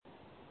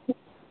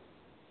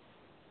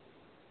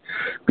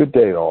Good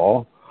day,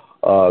 all.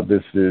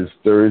 This is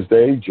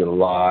Thursday,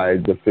 July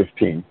the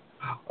 15th.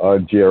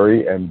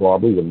 Jerry and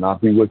Barbara will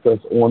not be with us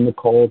on the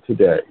call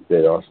today.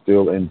 They are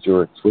still in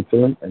Zurich,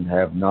 Switzerland, and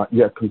have not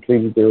yet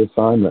completed their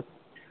assignment.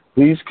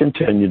 Please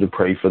continue to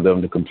pray for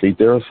them to complete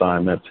their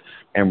assignments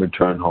and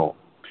return home.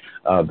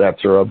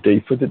 That's our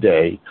update for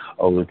today.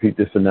 I'll repeat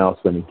this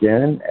announcement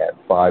again at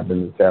 5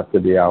 minutes after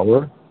the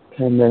hour,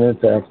 10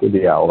 minutes after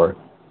the hour,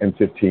 and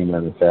 15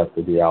 minutes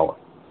after the hour.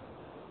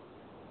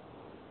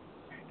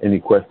 Any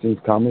questions,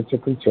 comments, or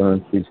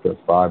concerns, please press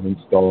 5 and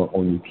star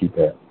on your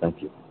keypad.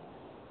 Thank you.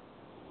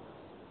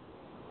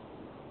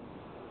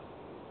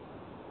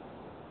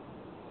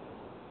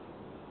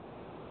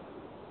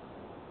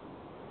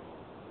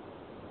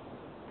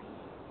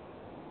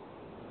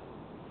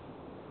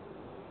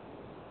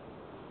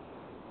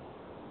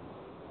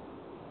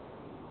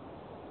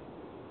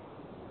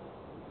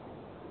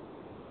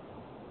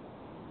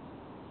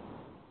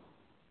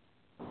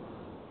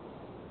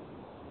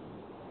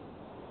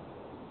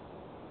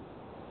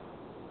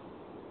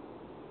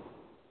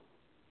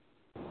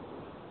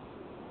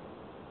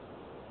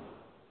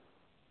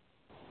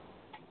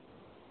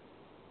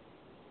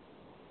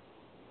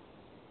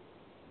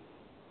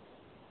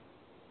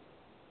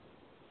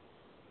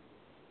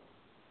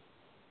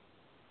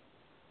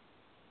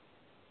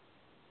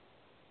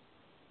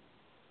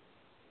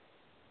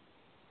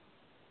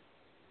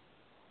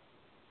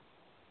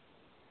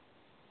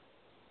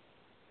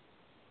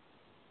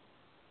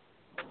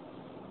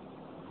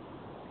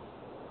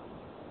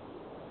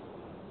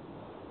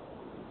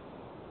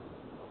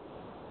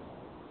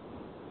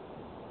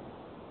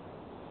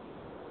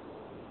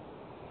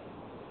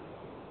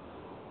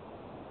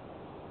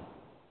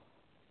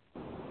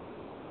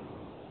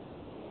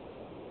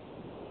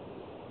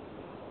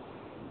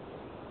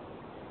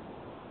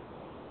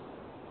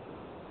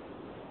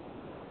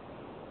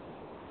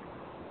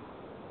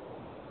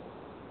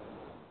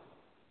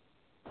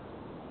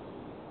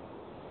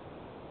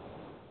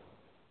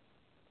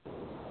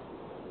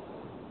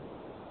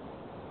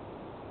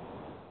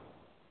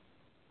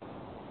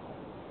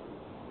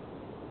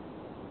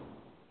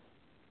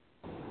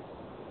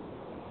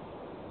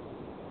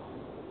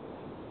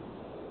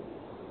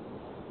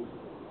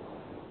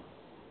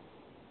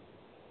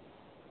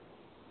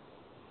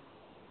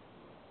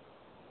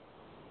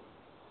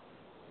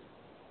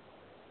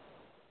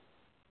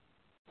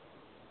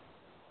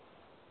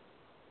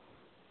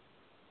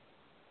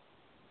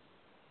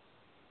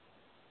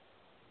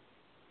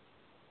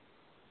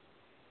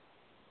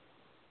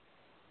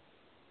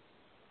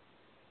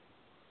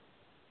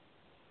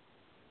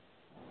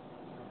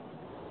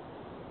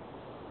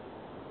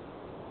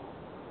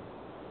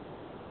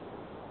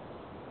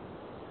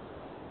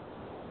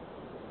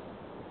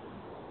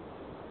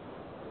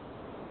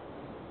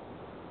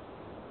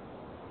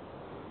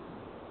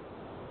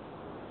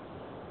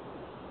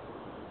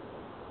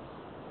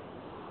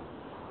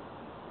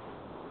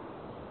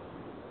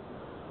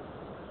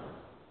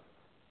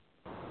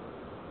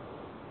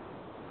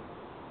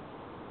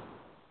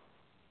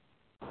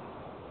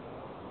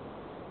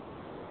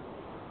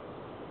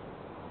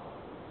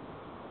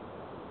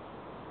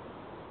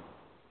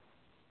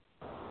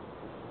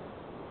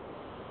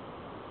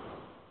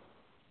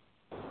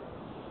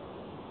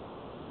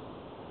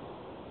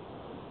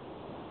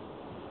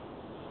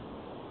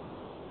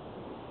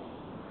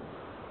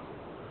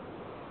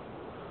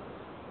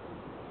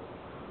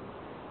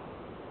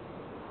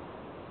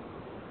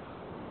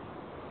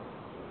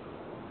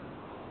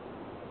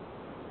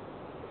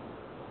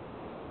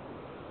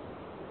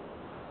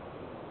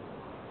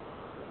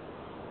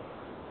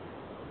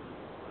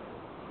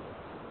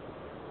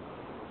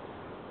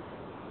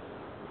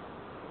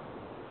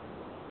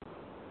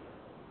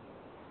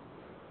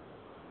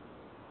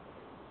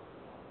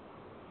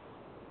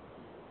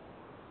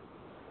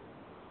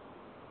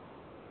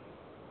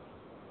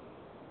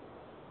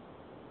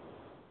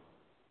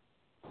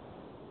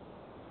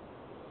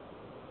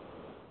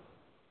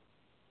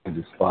 It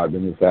is 5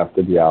 minutes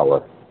after the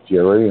hour.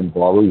 Jerry and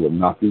Barbara will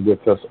not be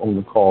with us on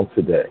the call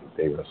today.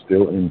 They are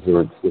still in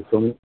Zurich,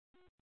 Switzerland.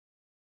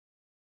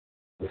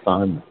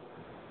 Assignment.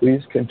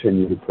 Please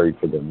continue to pray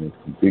for them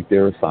to complete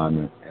their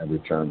assignment and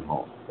return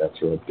home. That's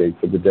your update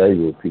for the day.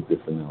 We'll repeat this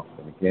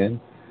announcement again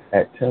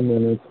at 10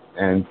 minutes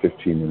and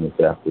 15 minutes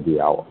after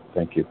the hour.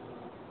 Thank you.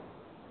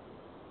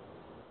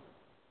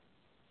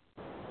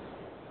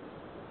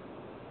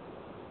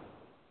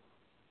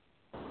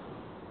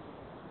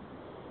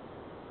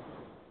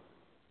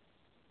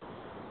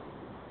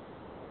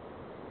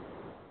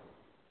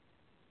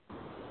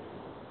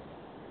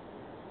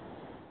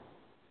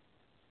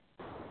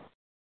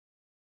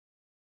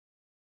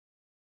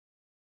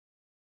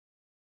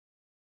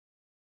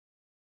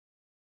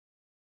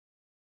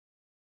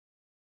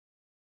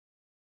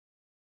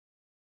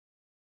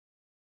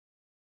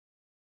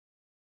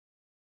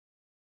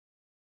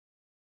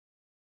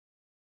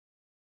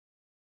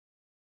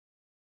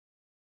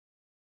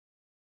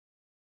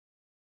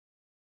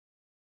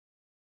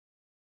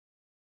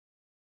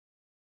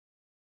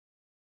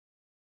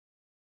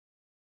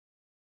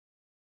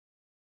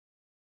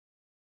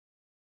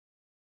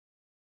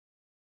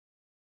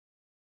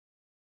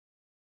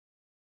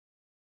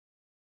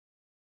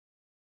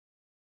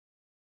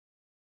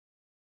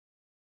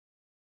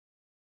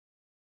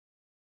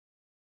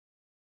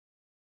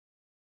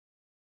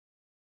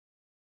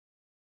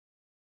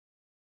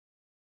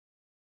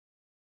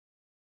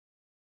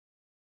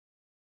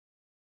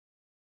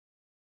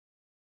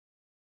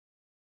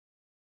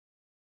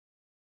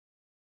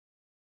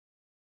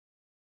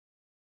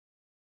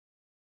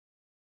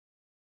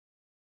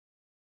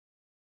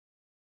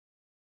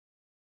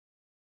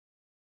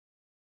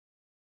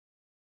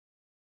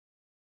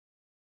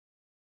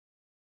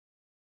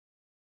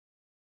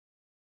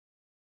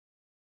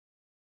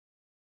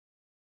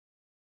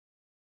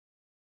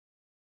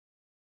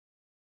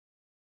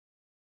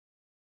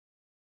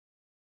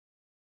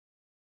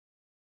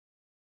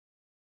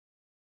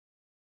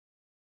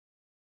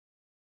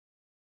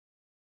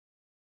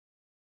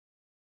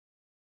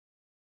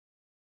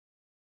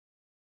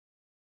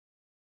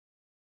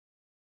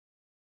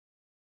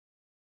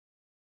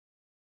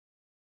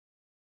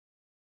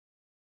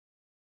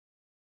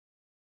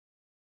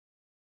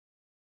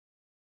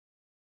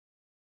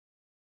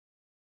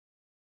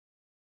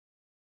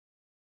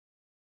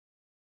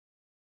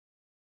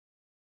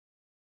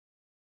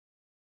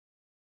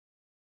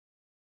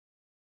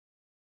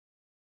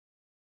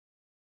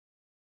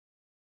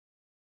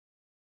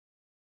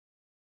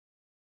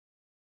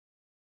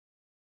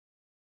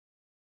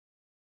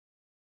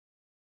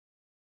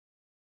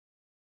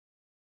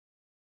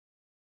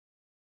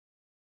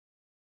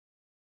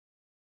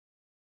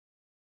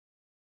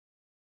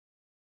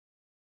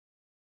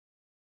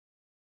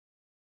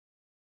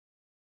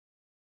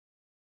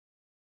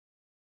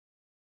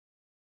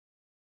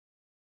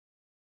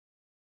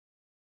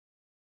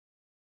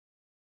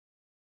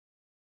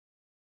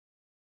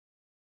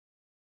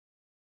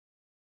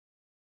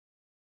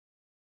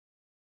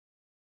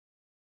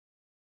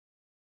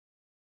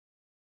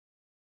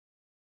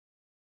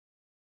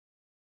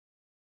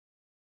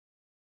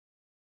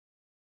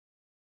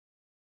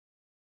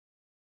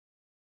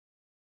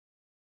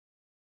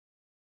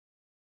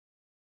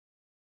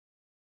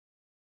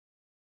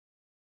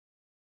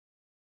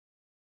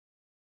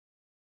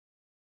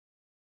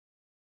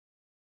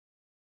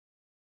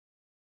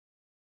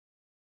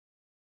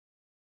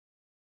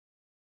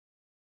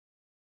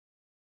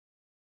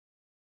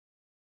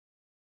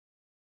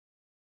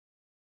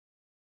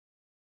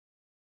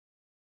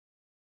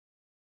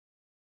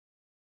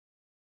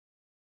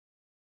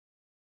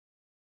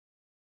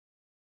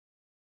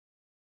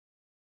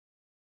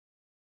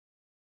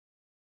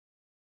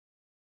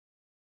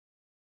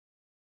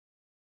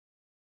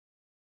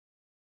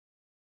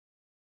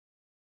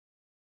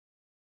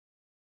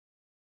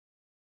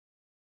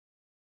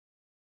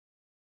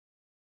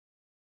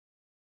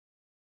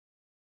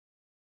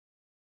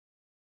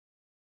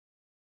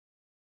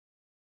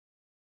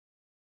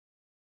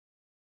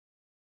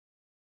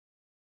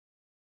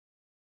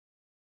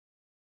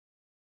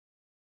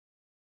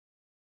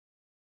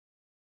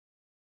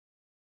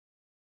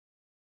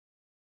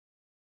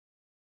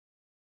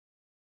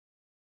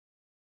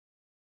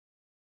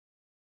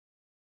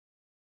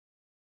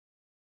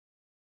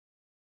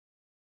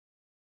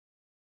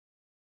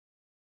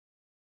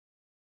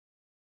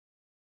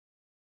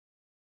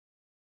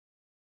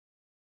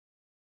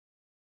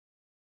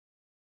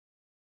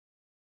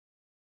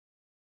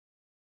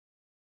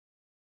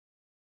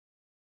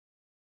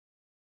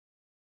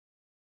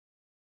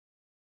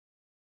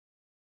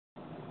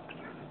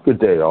 Good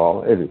day,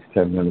 all. It is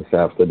 10 minutes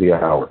after the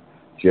hour.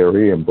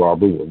 Jerry and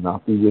Barbara will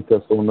not be with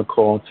us on the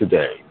call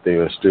today. They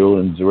are still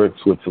in Zurich,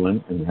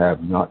 Switzerland, and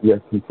have not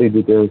yet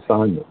completed their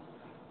assignment.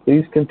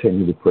 Please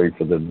continue to pray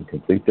for them to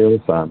complete their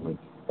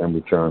assignments and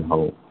return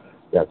home.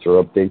 That's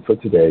our update for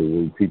today.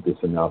 We'll repeat this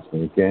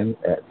announcement again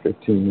at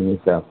 15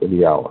 minutes after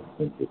the hour.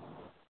 Thank you.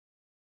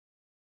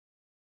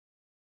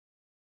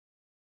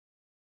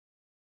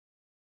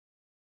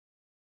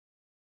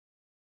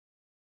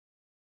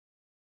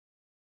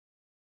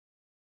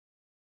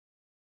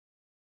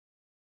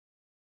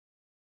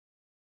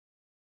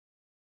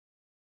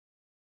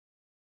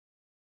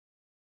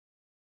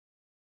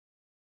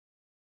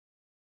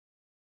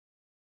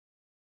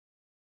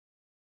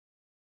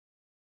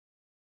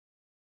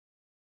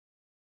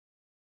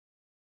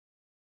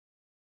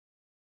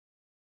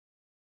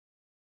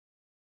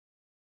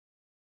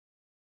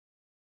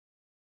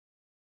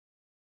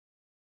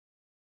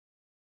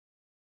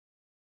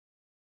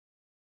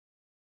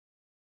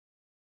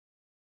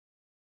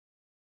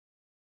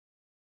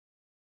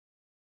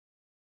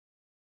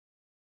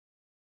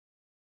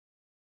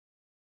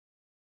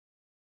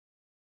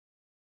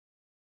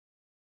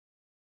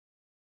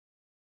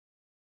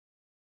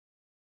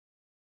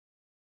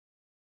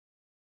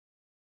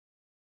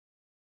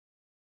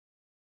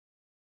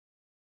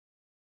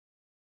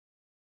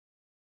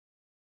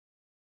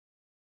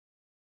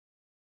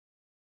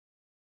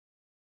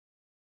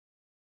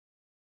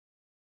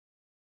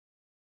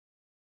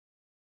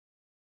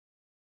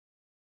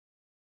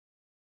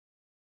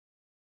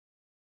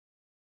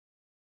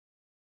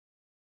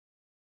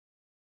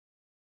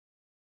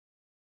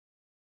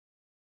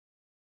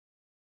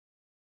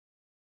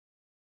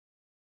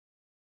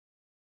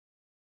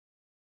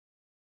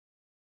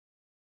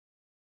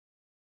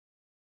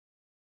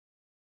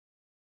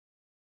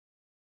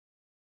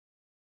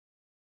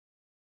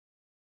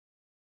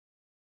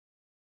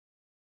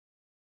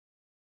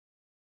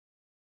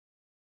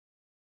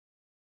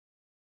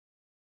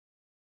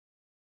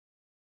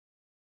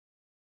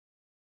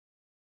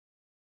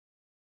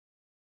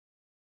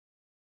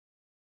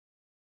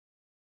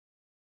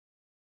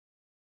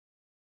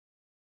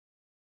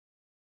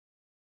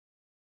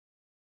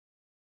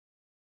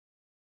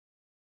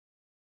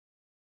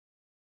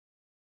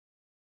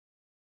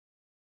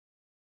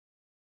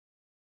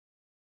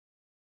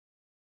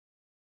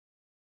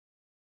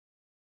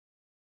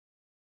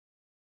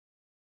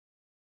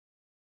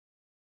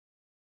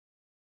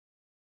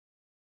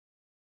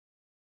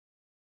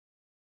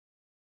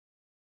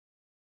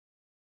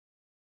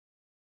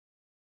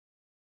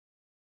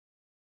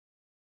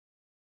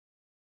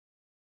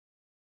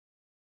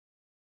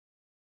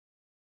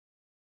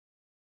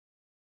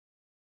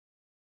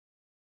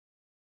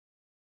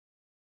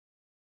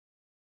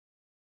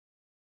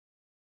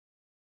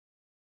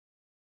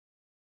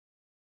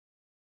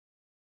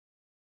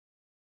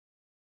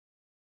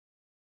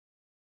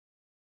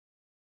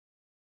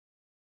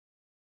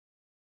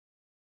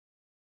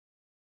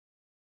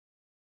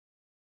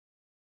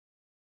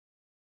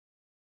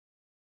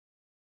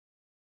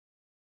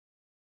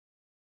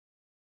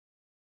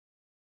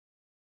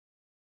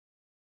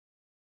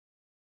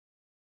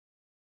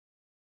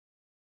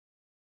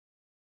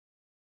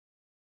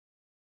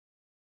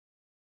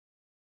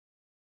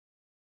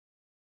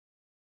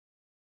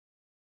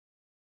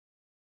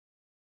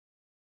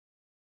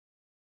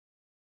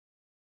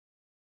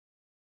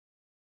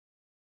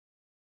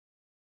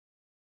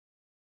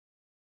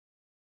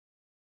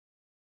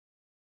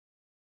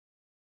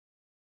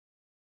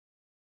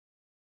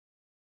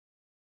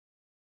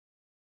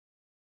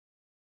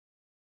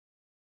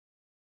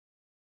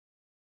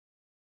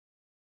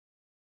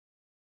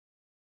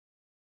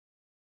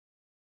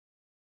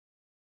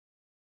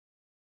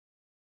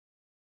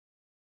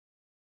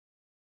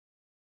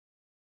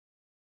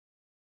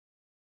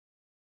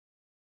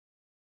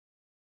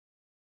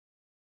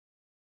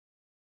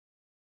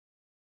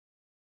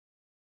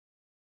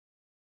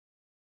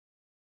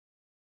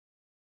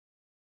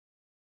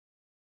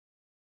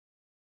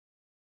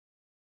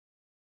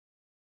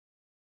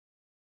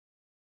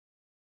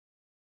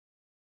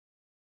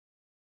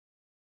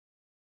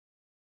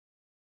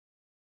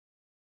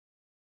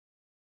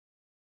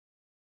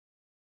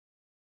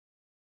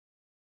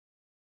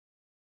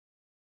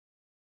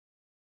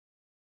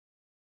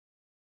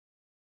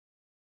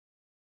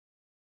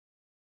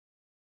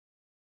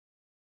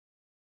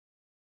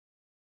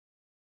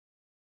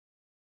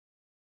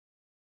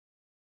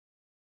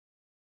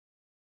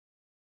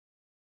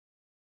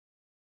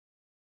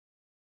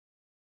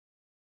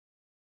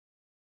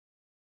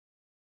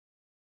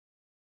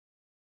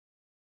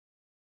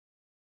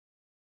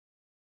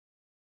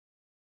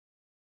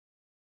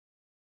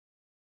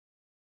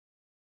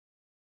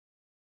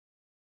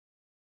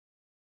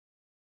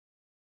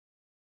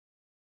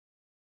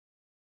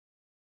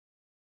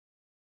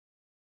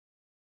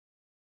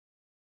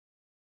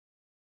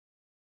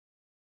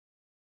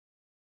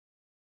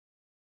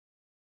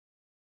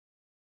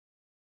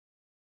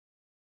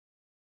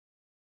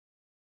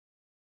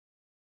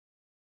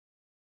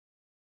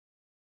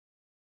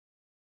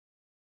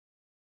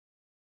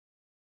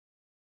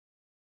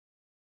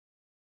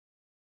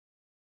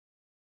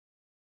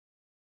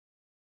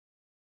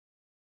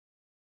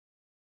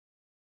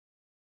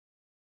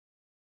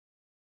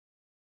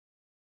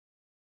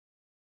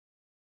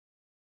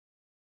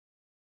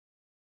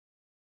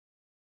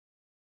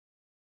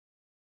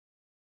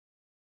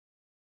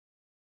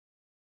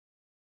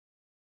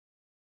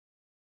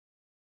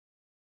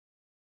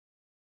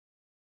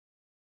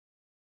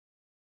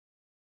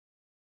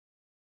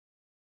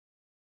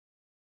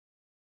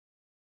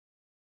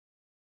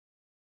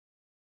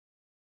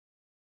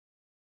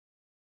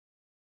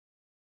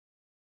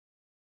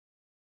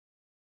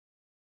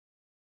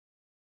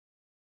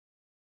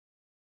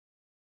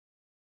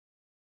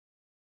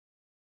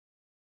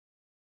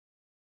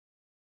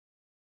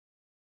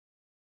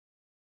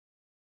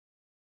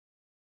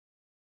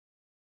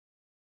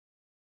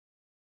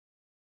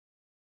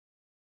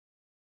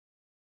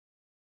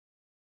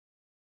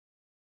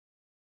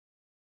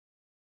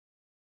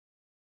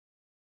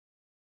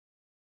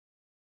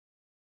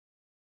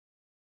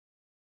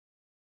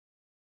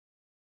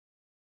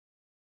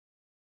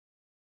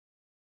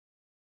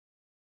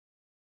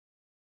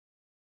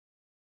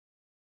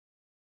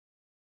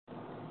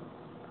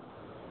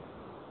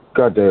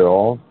 Good day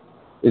all.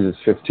 It is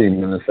 15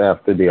 minutes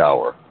after the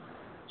hour.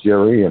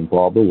 Jerry and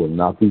Barbara will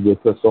not be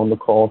with us on the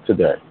call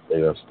today.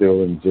 They are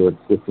still in Zurich,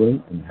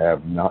 Switzerland and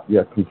have not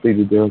yet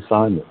completed their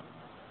assignment.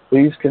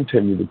 Please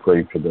continue to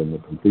pray for them to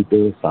complete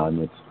their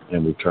assignments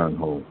and return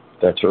home.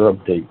 That's our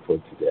update for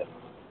today.